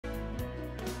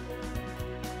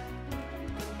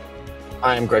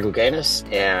I'm Greg Louganis,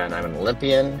 and I'm an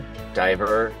Olympian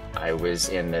diver. I was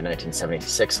in the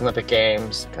 1976 Olympic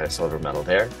Games, got a silver medal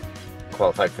there.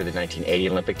 Qualified for the 1980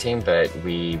 Olympic team, but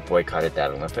we boycotted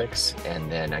that Olympics.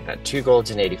 And then I got 2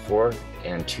 golds in '84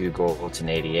 and 2 golds in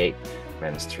 '88,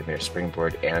 men's 3-meter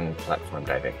springboard and platform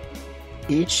diving.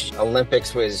 Each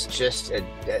Olympics was just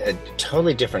a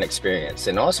totally different experience,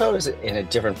 and also I was in a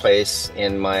different place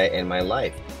in my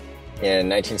life. In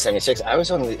 1976, I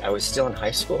was still in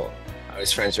high school. I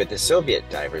was friends with the Soviet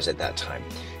divers at that time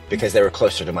because they were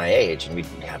closer to my age, and we'd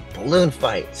have balloon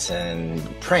fights and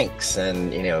pranks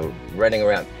and, running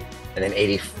around. And then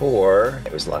 '84,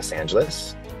 it was Los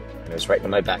Angeles. It was right in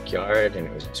my backyard, and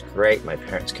it was great. My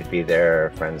parents could be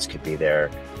there, friends could be there,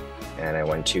 and I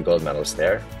won 2 gold medals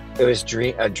there. It was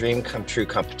a dream come true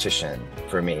competition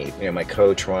for me. My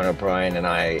coach, Ron O'Brien, and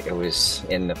it was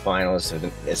in the finals,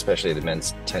 especially the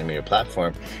men's 10-meter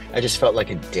platform. I just felt like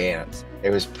a dance. It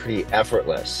was pretty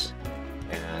effortless.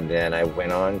 And then I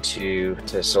went on to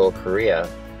Seoul, Korea,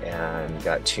 and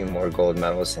got 2 more gold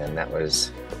medals. And that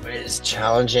was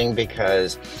challenging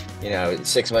because,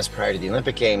 6 months prior to the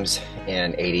Olympic Games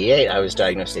in '88, I was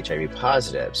diagnosed HIV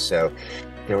positive. So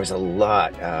there was a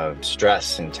lot of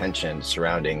stress and tension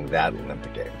surrounding that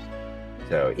Olympic Games.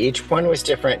 So each one was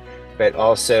different, but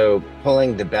also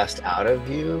pulling the best out of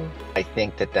you. I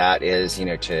think that is,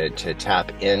 to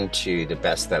tap into the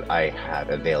best that I had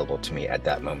available to me at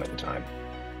that moment in time.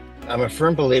 I'm a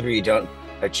firm believer you don't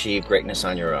achieve greatness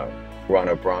on your own. Ron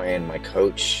O'Brien, my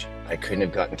coach, I couldn't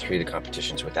have gotten through the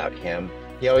competitions without him.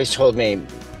 He always told me,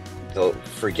 they'll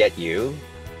forget you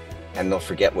and they'll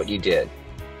forget what you did,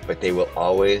 but they will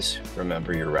always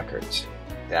remember your records.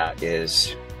 That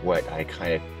is what I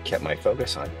kind of kept my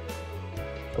focus on.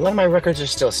 A lot of my records are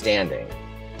still standing.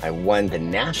 I won the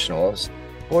nationals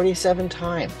 47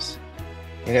 times,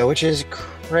 which is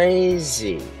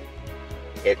crazy.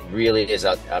 It really is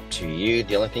up to you.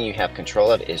 The only thing you have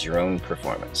control of is your own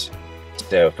performance.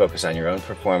 So focus on your own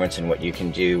performance and what you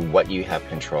can do, what you have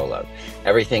control of.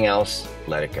 Everything else,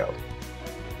 let it go.